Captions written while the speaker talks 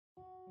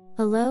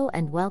Hello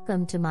and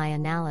welcome to my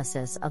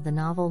analysis of the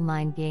novel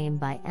Mindgame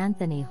by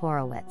Anthony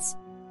Horowitz.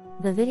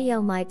 The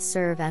video might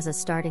serve as a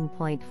starting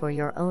point for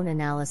your own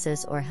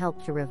analysis or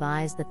help to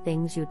revise the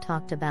things you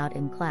talked about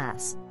in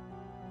class.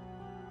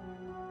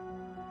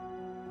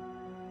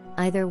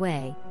 Either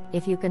way,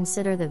 if you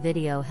consider the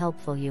video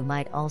helpful, you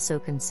might also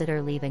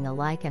consider leaving a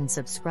like and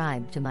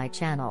subscribe to my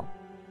channel.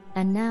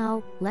 And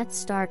now, let's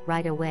start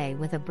right away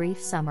with a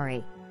brief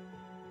summary.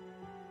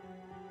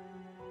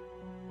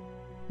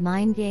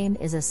 Mindgame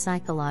is a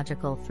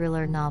psychological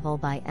thriller novel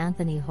by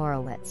Anthony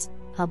Horowitz,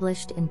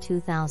 published in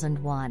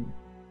 2001.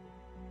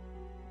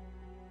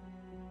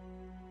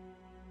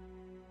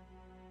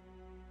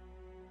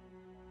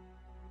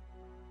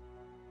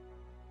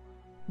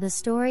 The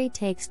story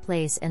takes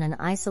place in an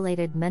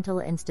isolated mental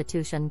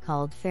institution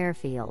called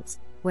Fairfields,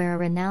 where a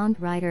renowned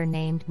writer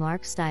named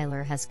Mark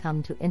Steiler has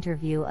come to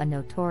interview a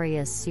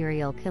notorious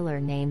serial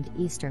killer named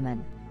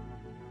Easterman.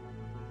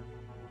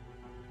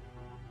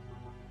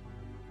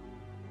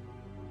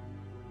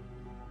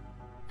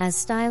 As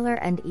Steiler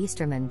and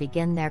Easterman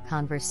begin their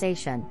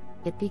conversation,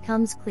 it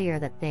becomes clear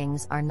that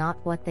things are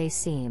not what they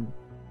seem.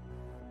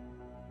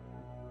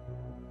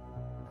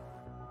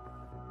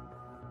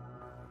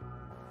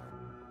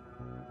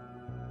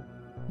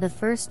 The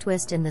first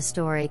twist in the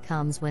story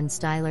comes when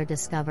Steiler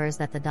discovers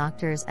that the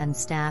doctors and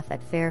staff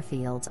at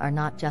Fairfields are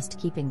not just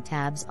keeping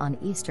tabs on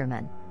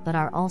Easterman, but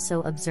are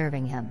also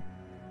observing him.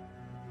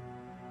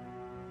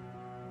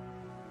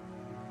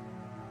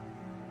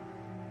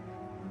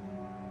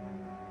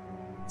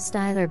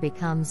 Steiler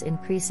becomes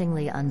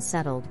increasingly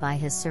unsettled by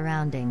his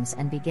surroundings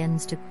and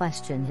begins to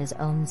question his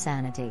own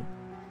sanity.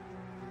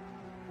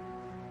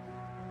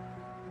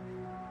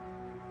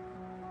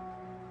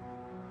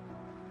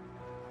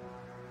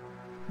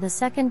 The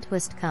second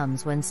twist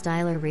comes when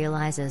Steiler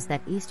realizes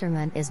that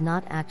Easterman is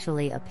not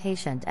actually a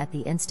patient at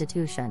the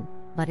institution,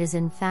 but is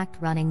in fact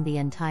running the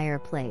entire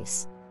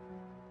place.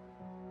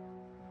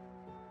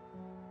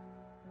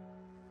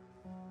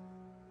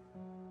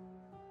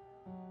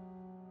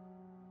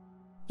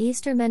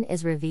 Easterman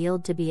is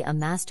revealed to be a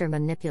master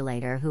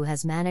manipulator who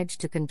has managed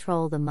to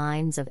control the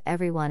minds of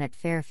everyone at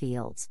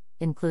Fairfields,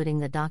 including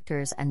the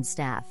doctors and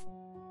staff.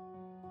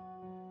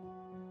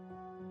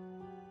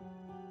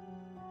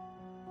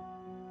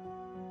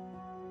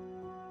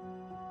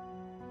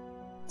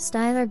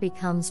 Steiler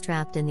becomes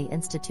trapped in the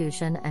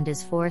institution and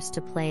is forced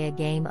to play a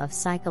game of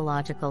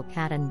psychological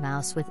cat and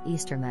mouse with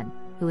Easterman,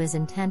 who is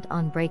intent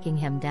on breaking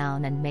him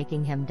down and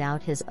making him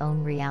doubt his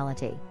own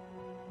reality.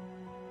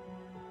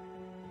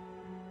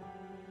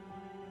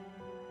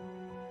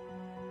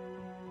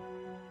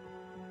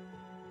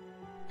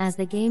 As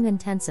the game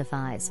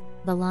intensifies,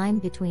 the line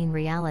between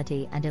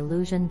reality and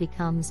illusion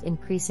becomes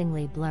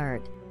increasingly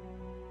blurred.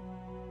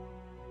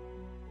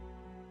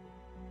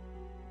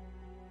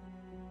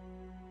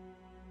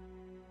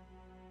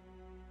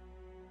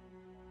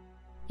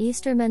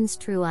 Easterman's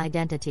true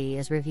identity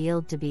is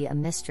revealed to be a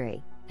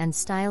mystery, and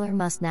Steiler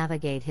must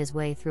navigate his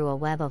way through a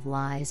web of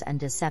lies and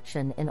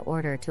deception in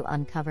order to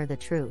uncover the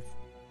truth.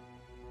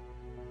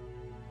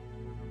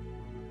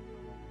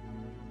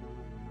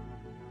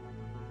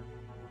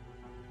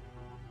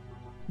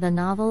 The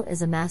novel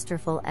is a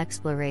masterful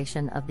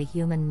exploration of the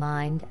human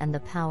mind and the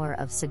power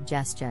of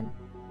suggestion.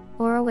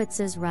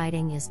 Horowitz's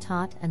writing is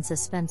taut and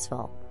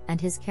suspenseful,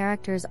 and his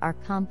characters are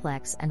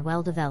complex and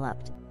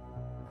well-developed.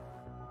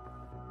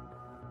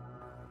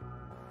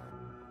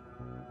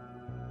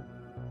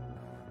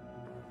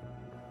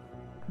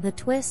 The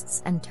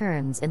twists and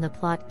turns in the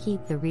plot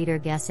keep the reader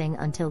guessing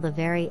until the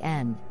very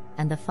end,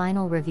 and the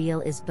final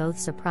reveal is both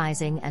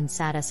surprising and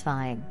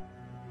satisfying.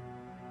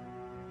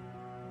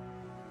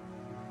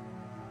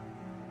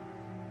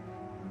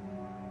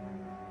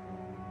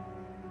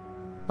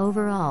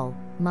 Overall,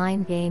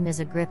 Mindgame is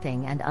a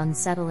gripping and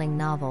unsettling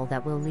novel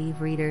that will leave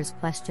readers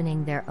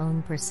questioning their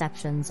own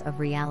perceptions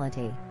of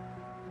reality.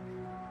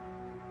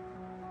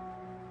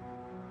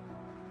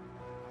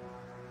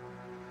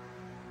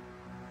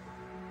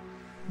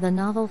 The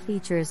novel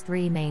features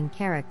three main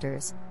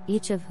characters,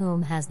 each of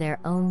whom has their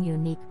own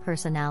unique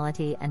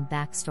personality and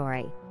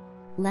backstory.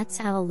 Let's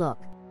have a look.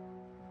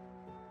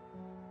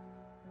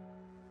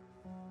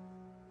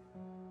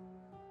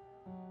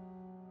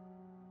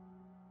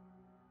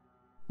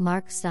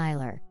 Mark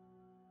Steiler.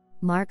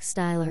 Mark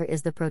Steiler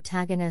is the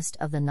protagonist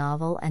of the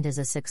novel and is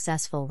a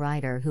successful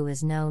writer who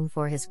is known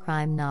for his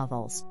crime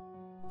novels.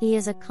 He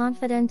is a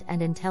confident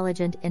and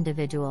intelligent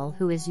individual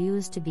who is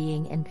used to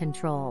being in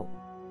control.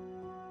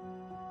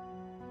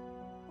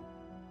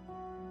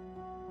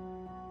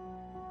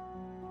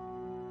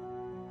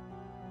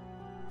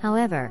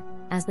 However,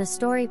 as the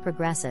story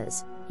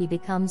progresses, he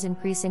becomes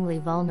increasingly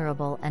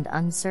vulnerable and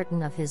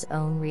uncertain of his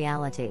own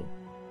reality.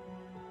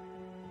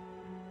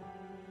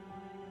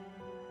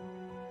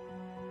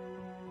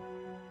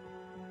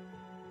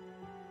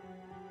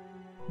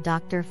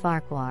 Dr.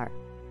 Farquhar.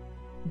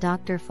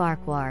 Dr.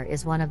 Farquhar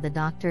is one of the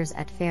doctors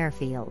at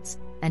Fairfields,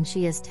 and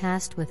she is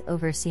tasked with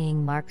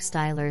overseeing Mark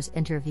Steiler's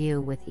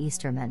interview with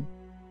Easterman.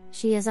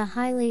 She is a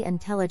highly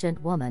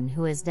intelligent woman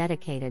who is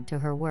dedicated to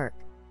her work.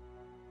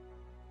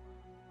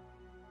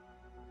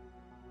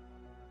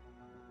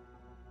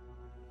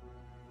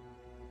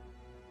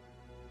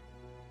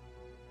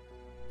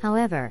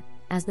 However,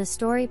 as the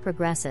story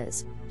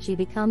progresses, she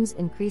becomes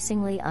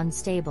increasingly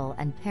unstable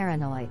and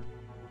paranoid.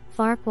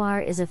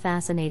 Farquhar is a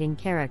fascinating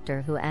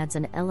character who adds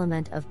an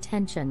element of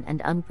tension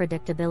and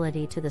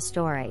unpredictability to the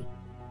story.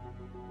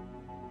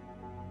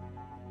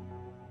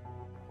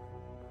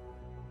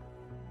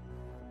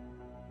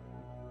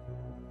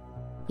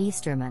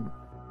 Easterman.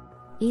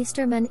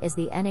 Easterman is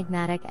the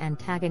enigmatic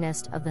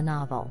antagonist of the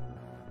novel.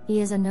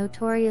 He is a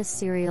notorious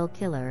serial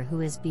killer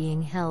who is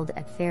being held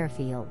at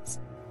Fairfields.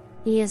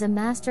 He is a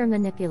master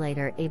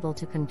manipulator able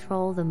to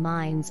control the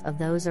minds of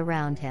those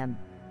around him.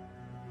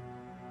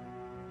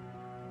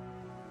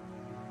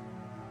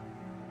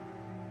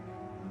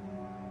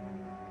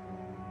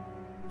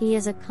 He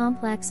is a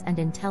complex and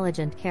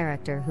intelligent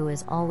character who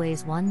is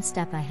always one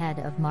step ahead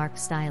of Mark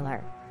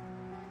Steiler.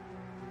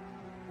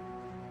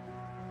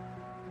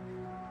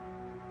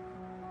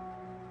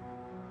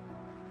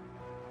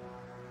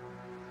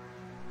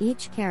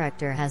 Each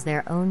character has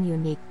their own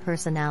unique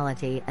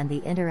personality, and the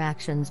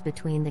interactions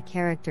between the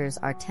characters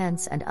are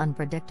tense and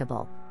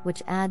unpredictable,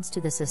 which adds to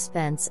the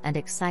suspense and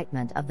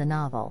excitement of the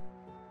novel.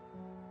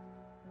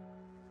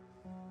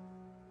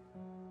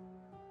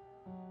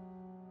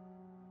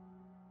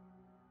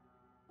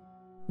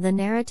 The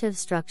narrative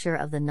structure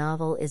of the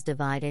novel is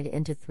divided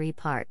into 3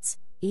 parts,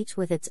 each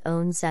with its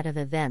own set of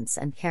events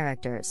and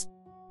characters.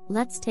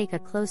 Let's take a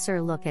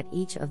closer look at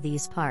each of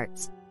these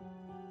parts.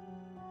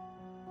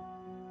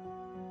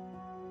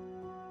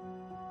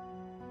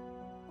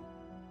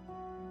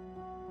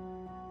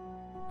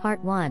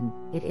 Part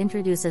 1, it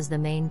introduces the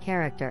main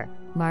character,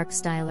 Mark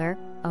Steiler,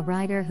 a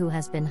writer who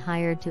has been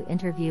hired to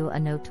interview a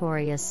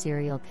notorious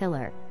serial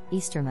killer,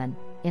 Easterman,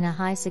 in a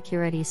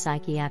high-security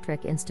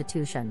psychiatric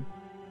institution.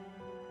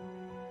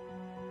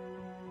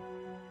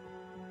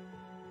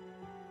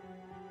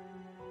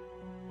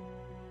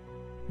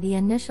 The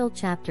initial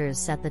chapters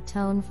set the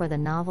tone for the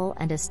novel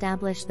and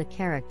establish the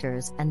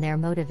characters and their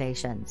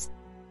motivations.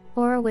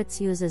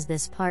 Horowitz uses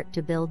this part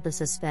to build the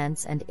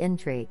suspense and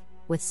intrigue,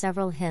 with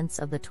several hints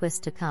of the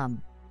twist to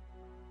come.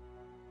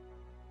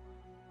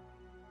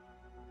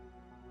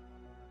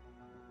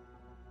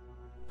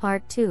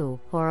 Part 2,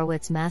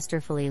 Horowitz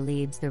masterfully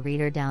leads the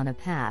reader down a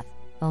path,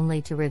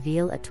 only to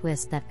reveal a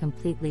twist that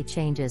completely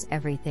changes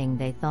everything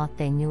they thought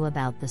they knew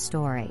about the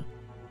story.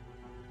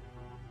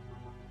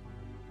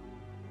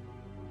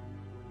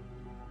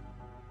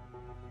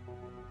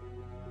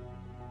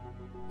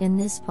 In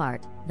this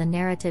part, the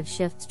narrative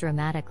shifts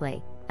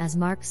dramatically, as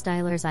Mark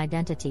Steiler's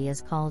identity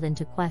is called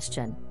into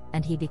question,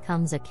 and he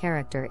becomes a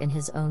character in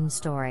his own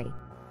story.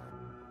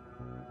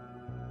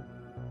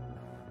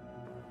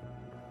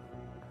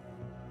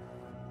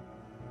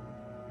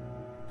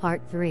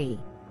 Part 3.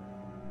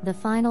 The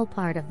final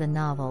part of the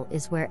novel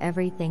is where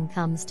everything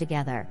comes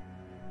together.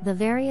 The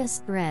various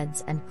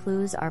threads and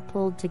clues are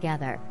pulled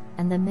together,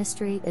 and the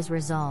mystery is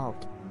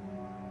resolved.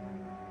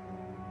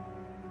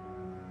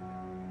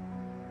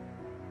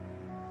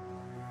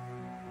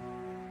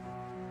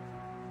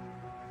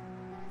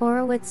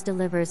 Horowitz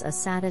delivers a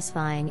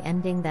satisfying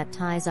ending that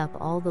ties up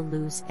all the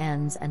loose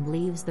ends and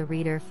leaves the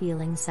reader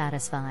feeling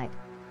satisfied.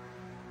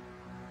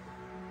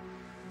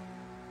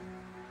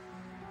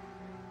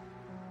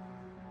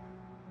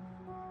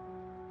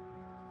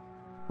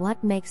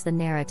 What makes the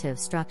narrative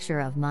structure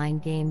of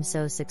Mindgame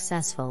so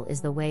successful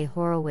is the way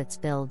Horowitz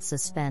builds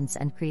suspense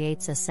and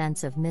creates a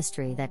sense of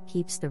mystery that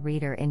keeps the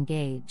reader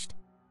engaged.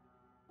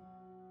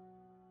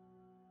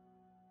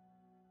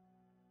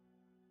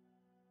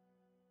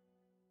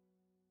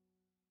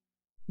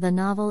 The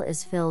novel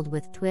is filled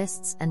with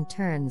twists and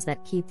turns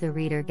that keep the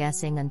reader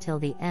guessing until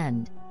the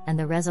end, and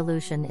the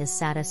resolution is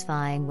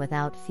satisfying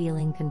without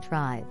feeling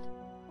contrived.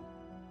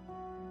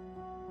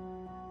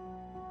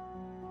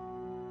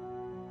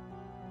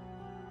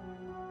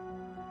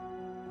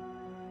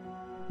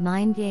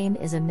 Mindgame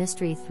is a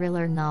mystery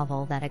thriller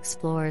novel that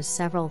explores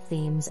several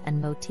themes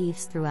and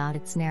motifs throughout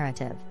its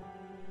narrative.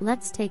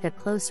 Let's take a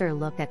closer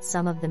look at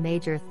some of the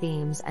major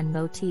themes and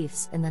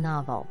motifs in the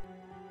novel.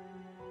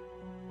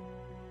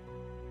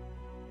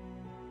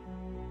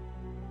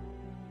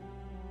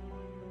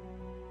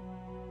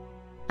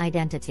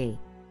 Identity.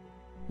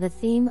 The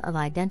theme of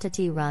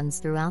identity runs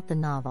throughout the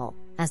novel,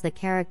 as the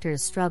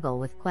characters struggle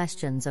with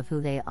questions of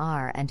who they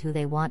are and who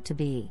they want to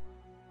be.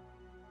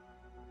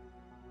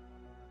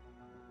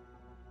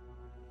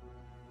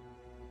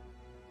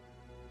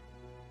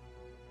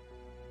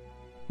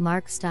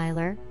 Mark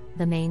Steiler,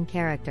 the main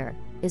character,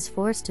 is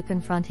forced to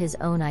confront his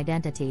own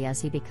identity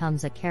as he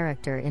becomes a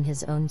character in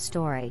his own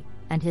story,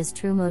 and his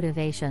true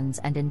motivations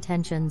and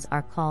intentions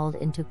are called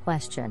into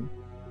question.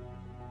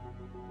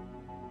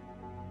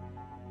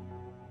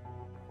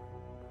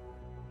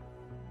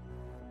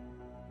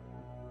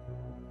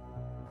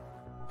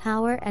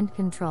 Power and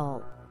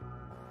control.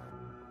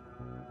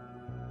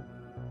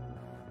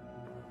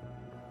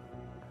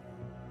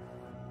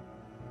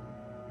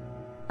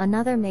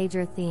 Another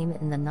major theme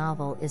in the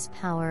novel is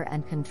power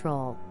and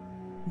control.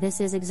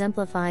 This is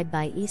exemplified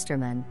by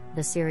Easterman,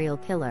 the serial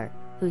killer,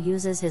 who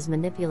uses his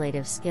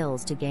manipulative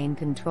skills to gain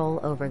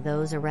control over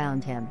those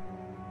around him.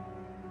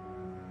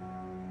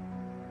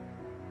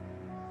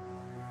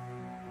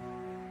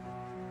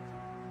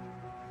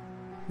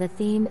 The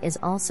theme is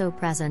also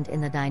present in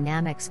the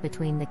dynamics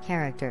between the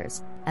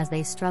characters, as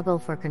they struggle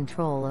for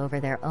control over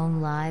their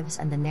own lives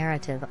and the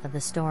narrative of the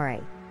story.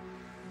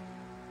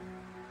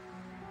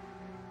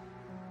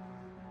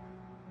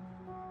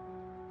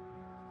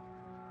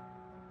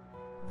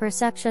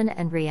 Perception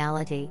and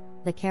reality.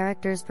 The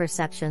characters'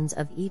 perceptions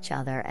of each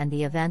other and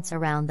the events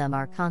around them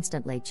are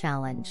constantly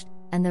challenged,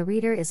 and the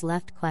reader is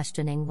left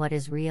questioning what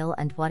is real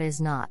and what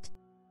is not.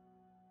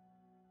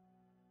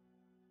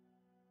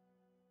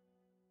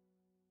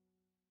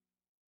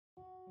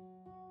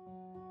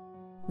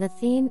 The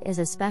theme is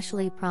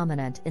especially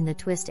prominent in the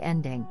twist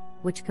ending,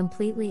 which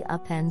completely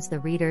upends the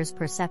reader's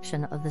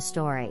perception of the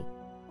story.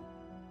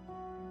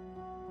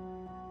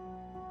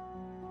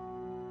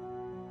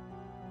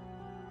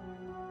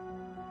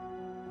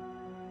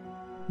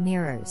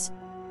 Mirrors.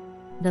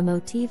 The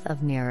motif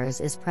of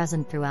mirrors is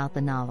present throughout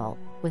the novel,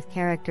 with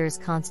characters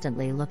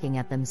constantly looking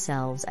at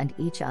themselves and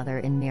each other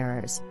in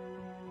mirrors.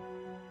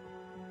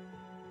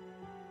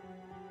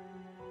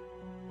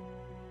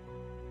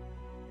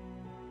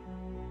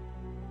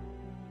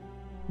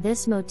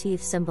 This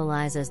motif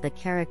symbolizes the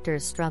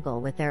characters'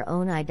 struggle with their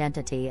own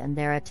identity and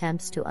their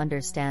attempts to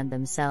understand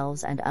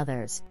themselves and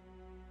others.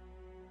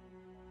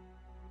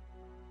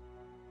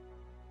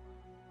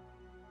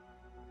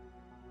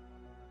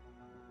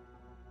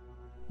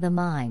 The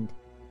mind.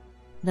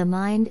 The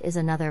mind is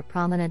another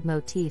prominent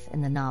motif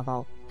in the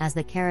novel, as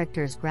the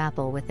characters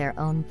grapple with their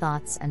own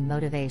thoughts and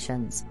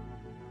motivations.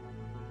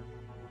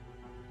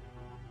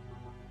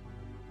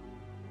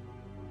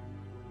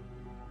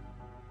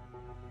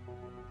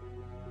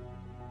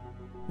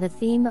 The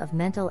theme of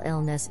mental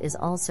illness is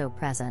also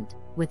present,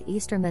 with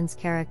Easterman's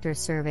character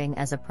serving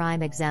as a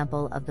prime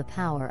example of the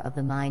power of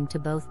the mind to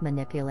both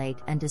manipulate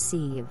and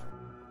deceive.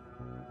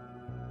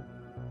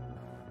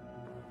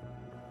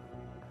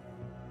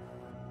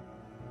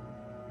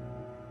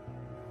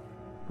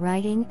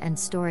 Writing and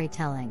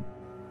storytelling.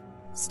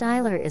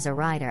 Steiler is a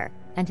writer,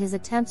 and his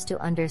attempts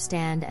to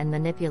understand and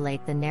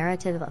manipulate the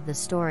narrative of the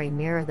story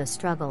mirror the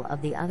struggle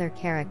of the other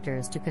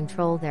characters to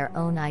control their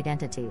own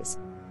identities.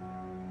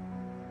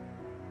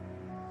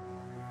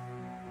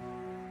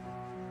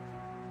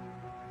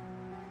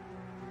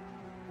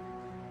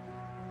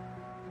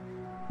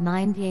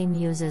 Mindgame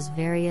uses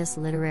various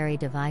literary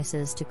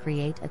devices to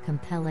create a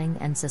compelling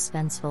and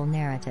suspenseful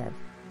narrative.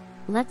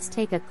 Let's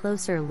take a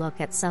closer look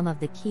at some of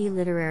the key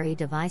literary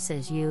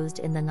devices used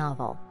in the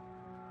novel.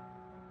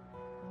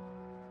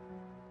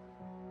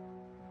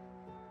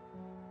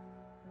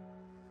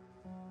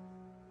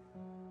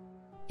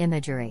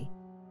 Imagery.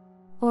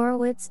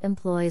 Horowitz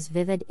employs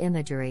vivid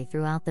imagery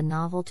throughout the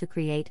novel to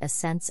create a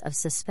sense of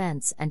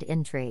suspense and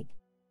intrigue.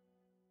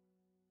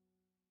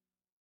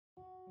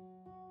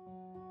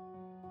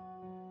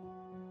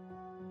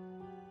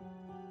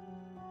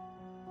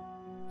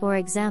 For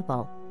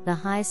example, the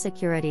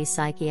high-security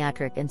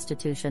psychiatric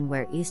institution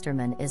where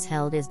Easterman is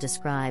held is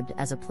described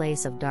as a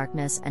place of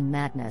darkness and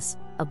madness,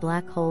 a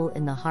black hole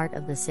in the heart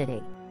of the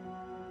city.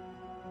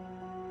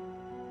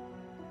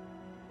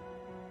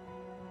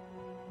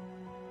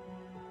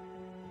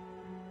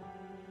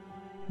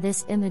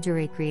 This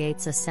imagery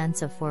creates a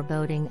sense of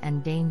foreboding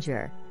and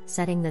danger,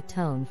 setting the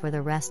tone for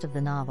the rest of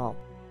the novel.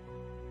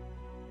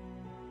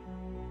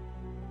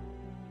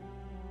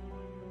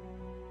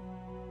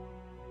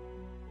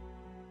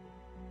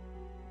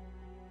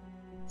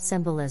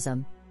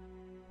 Symbolism.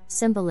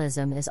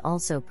 Symbolism is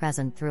also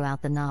present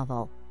throughout the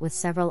novel, with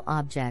several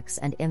objects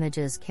and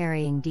images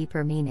carrying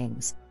deeper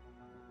meanings.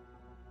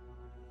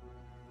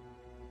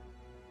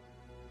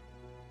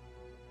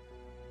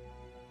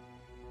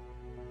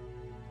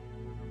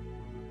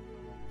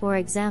 For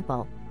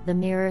example, the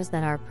mirrors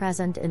that are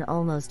present in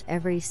almost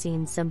every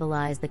scene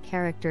symbolize the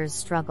characters'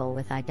 struggle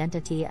with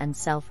identity and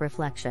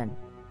self-reflection.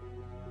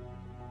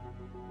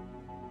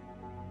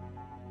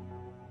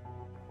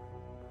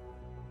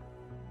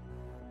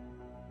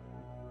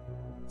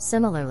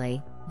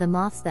 Similarly, the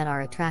moths that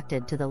are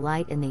attracted to the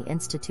light in the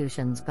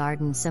institution's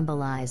garden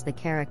symbolize the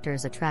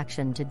characters'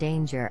 attraction to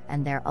danger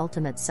and their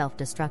ultimate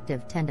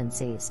self-destructive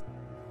tendencies.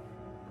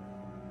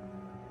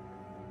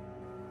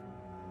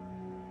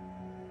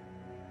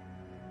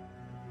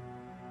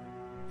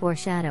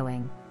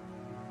 Foreshadowing.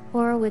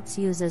 Horowitz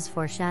uses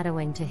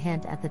foreshadowing to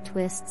hint at the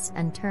twists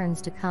and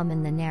turns to come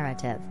in the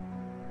narrative.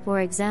 For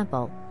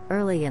example,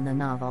 early in the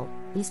novel,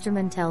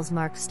 Easterman tells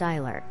Mark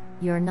Steiler,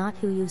 "You're not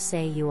who you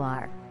say you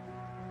are."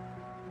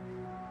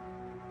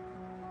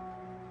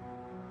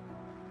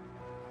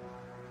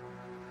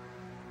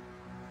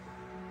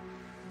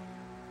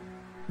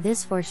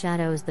 This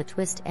foreshadows the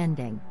twist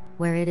ending,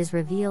 where it is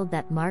revealed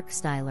that Mark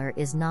Steiler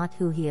is not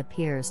who he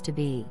appears to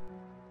be.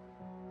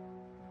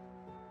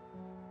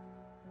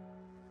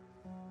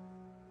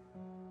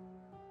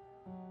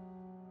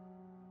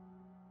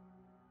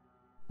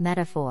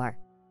 Metaphor.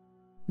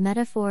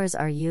 Metaphors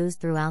are used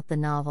throughout the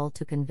novel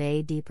to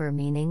convey deeper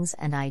meanings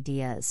and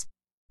ideas.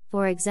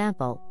 For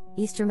example,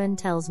 Easterman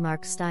tells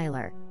Mark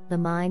Steiler, "The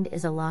mind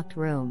is a locked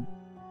room.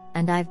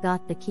 And I've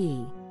got the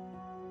key."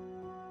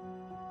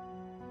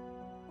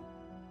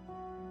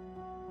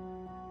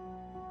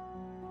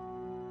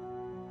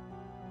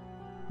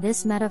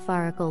 This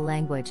metaphorical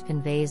language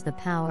conveys the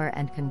power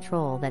and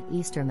control that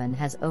Easterman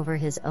has over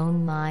his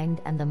own mind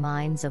and the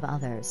minds of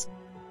others.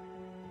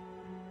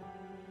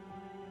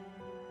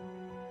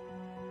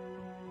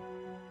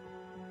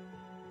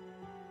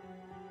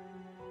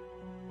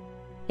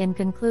 In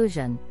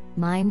conclusion,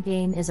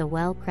 Mindgame is a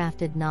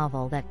well-crafted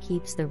novel that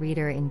keeps the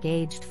reader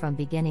engaged from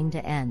beginning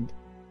to end.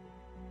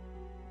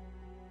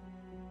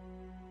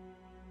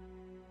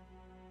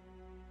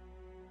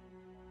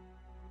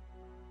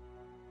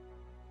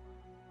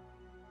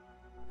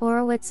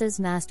 Horowitz's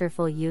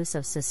masterful use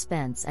of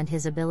suspense and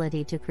his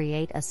ability to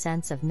create a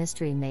sense of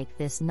mystery make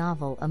this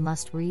novel a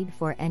must-read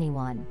for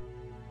anyone.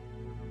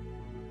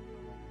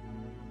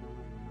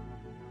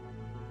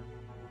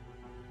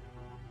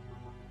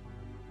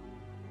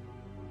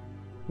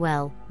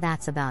 Well,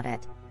 that's about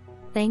it.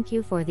 Thank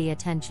you for the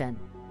attention.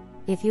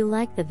 If you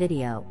like the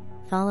video,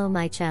 follow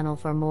my channel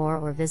for more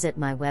or visit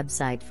my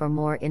website for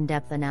more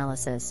in-depth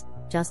analysis.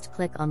 Just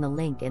click on the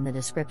link in the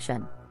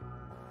description.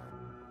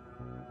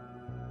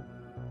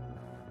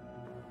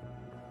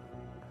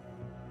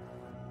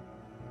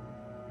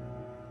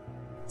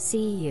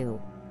 See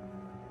you.